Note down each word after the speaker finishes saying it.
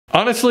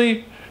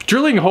Honestly,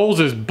 drilling holes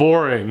is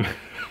boring,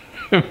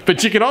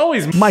 but you can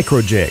always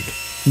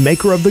Microjig,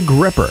 maker of the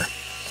gripper.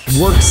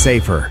 Work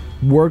safer,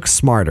 work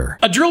smarter.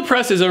 A drill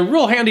press is a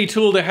real handy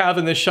tool to have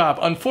in the shop.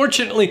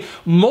 Unfortunately,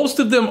 most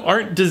of them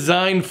aren't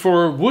designed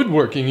for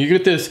woodworking. You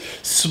get this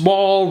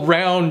small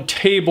round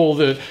table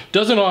that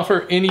doesn't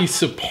offer any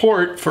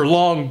support for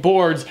long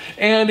boards,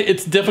 and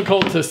it's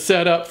difficult to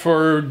set up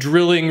for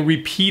drilling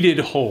repeated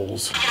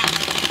holes.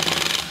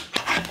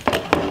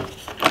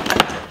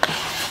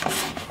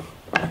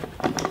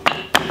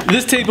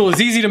 This table is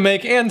easy to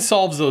make and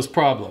solves those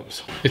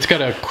problems. It's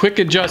got a quick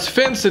adjust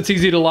fence that's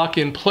easy to lock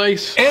in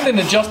place, and an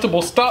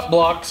adjustable stop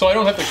block so I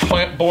don't have to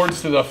clamp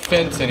boards to the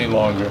fence any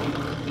longer.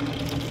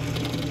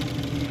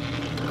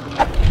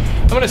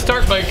 I'm gonna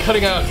start by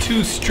cutting out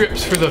 2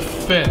 strips for the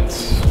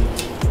fence.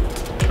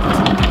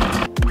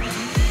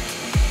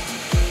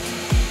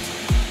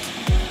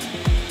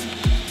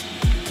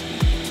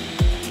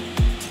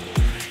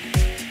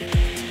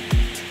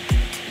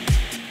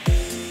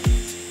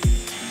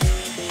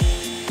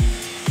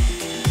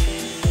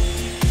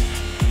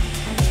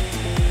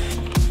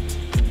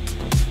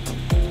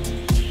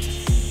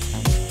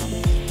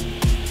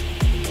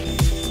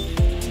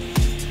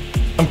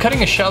 I'm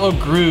cutting a shallow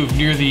groove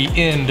near the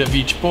end of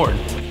each board.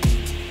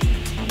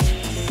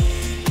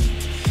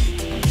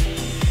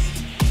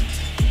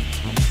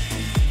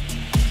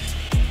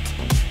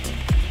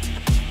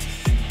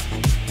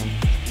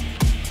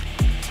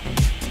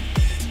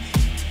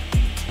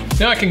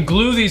 Now I can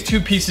glue these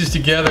 2 pieces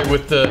together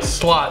with the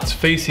slots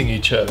facing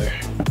each other.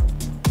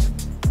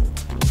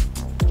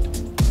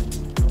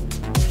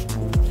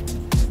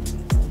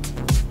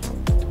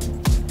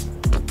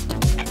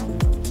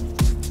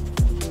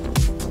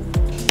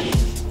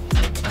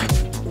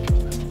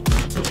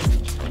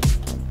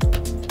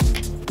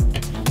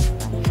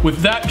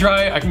 With that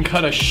dry, I can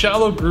cut a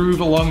shallow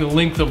groove along the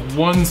length of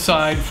one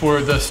side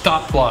for the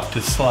stop block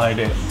to slide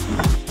in.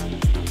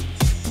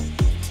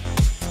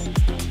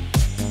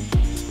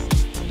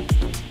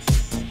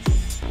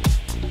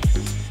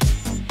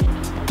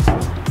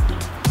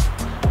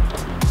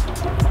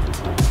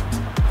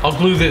 I'll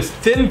glue this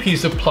thin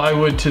piece of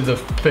plywood to the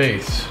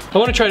face. I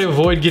want to try to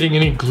avoid getting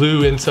any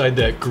glue inside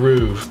that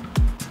groove.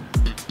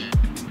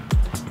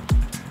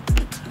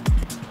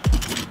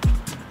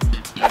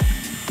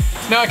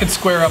 Now I can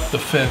square up the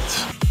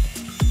fence.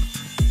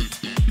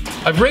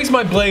 I've raised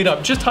my blade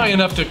up just high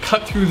enough to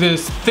cut through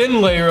this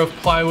thin layer of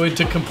plywood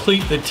to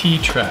complete the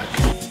T-track.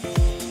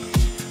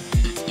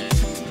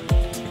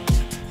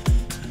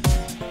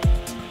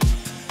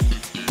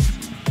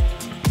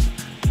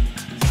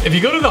 If you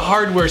go to the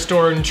hardware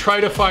store and try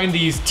to find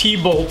these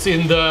T-bolts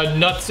in the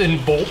nuts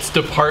and bolts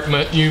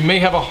department, you may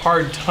have a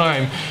hard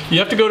time. You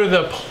have to go to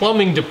the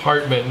plumbing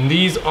department, and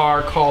these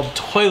are called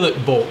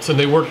toilet bolts, and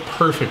they work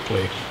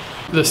perfectly.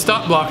 The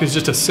stop block is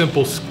just a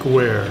simple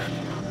square.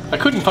 I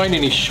couldn't find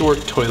any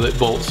short toilet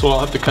bolts, so I'll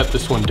have to cut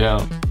this one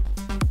down.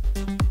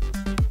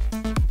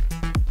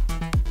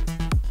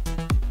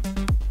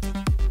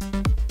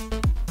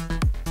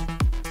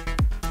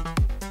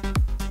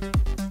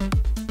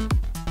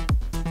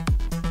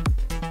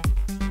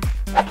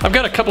 I've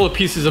got a couple of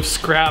pieces of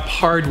scrap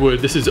hardwood.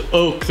 This is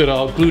oak that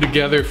I'll glue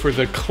together for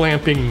the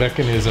clamping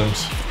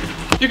mechanisms.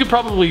 You could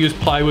probably use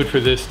plywood for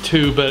this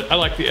too, but I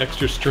like the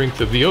extra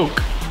strength of the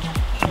oak.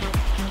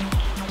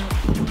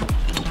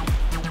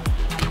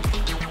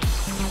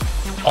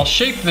 I'll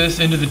shape this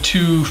into the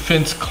 2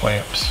 fence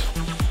clamps.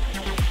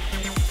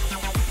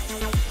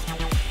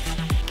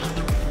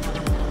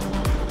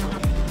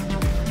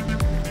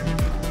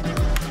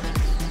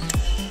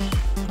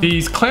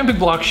 These clamping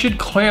blocks should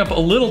clamp a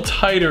little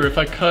tighter if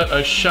I cut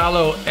a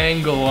shallow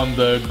angle on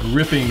the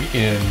gripping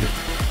end.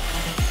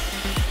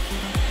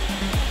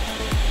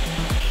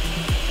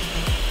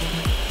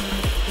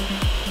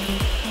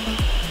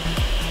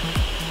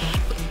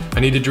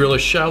 I need to drill a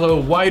shallow,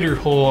 wider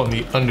hole on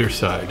the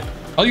underside.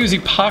 I'll use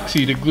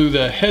epoxy to glue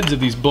the heads of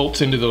these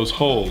bolts into those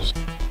holes.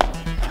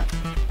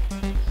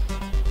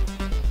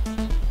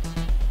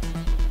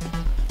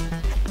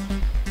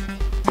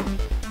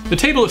 The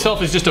table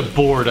itself is just a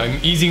board. I'm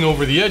easing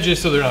over the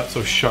edges so they're not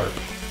so sharp.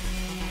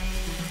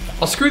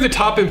 I'll screw the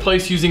top in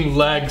place using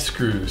lag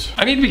screws.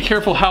 I need to be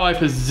careful how I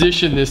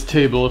position this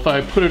table. If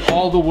I put it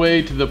all the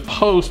way to the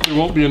post, there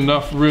won't be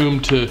enough room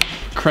to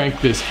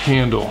crank this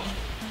handle.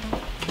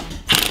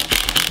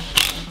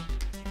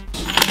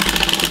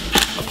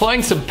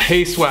 Applying some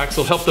paste wax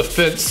will help the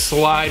fence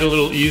slide a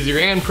little easier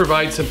and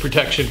provide some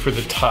protection for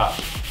the top.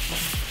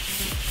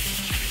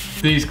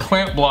 These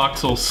clamp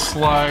blocks will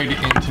slide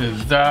into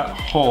that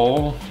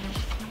hole.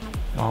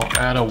 I'll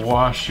add a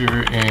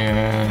washer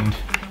and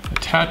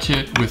attach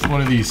it with one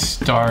of these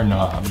star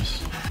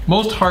knobs.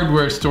 Most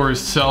hardware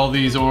stores sell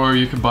these, or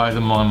you can buy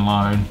them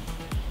online.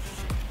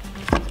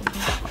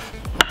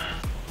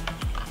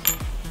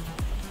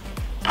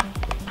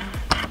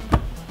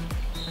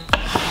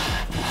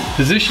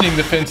 Positioning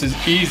the fence is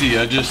easy.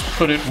 I just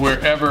put it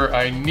wherever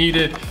I need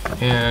it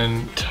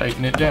and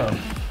tighten it down.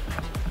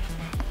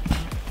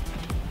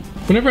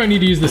 Whenever I need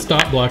to use the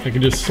stop block, I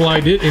can just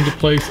slide it into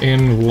place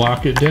and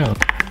lock it down.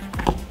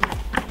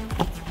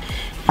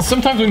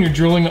 Sometimes when you're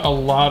drilling a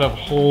lot of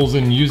holes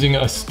and using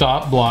a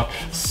stop block,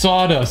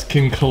 sawdust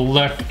can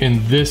collect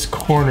in this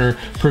corner,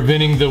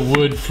 preventing the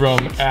wood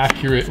from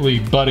accurately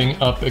butting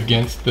up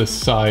against the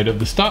side of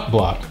the stop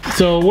block.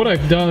 So what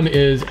I've done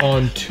is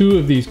on 2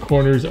 of these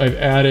corners, I've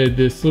added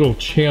this little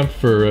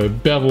chamfer, a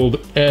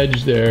beveled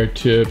edge there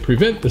to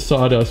prevent the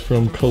sawdust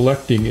from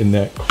collecting in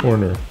that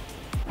corner.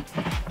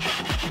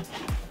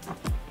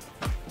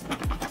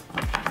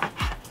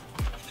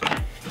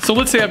 So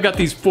let's say I've got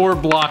these 4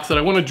 blocks that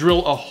I want to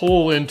drill a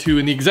hole into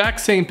in the exact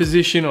same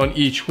position on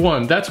each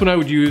one. That's when I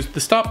would use the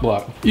stop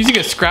block. Using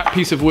a scrap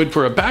piece of wood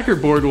for a backer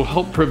board will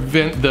help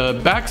prevent the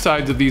back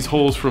sides of these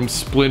holes from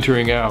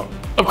splintering out.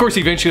 Of course,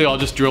 eventually I'll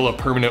just drill a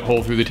permanent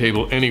hole through the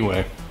table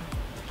anyway.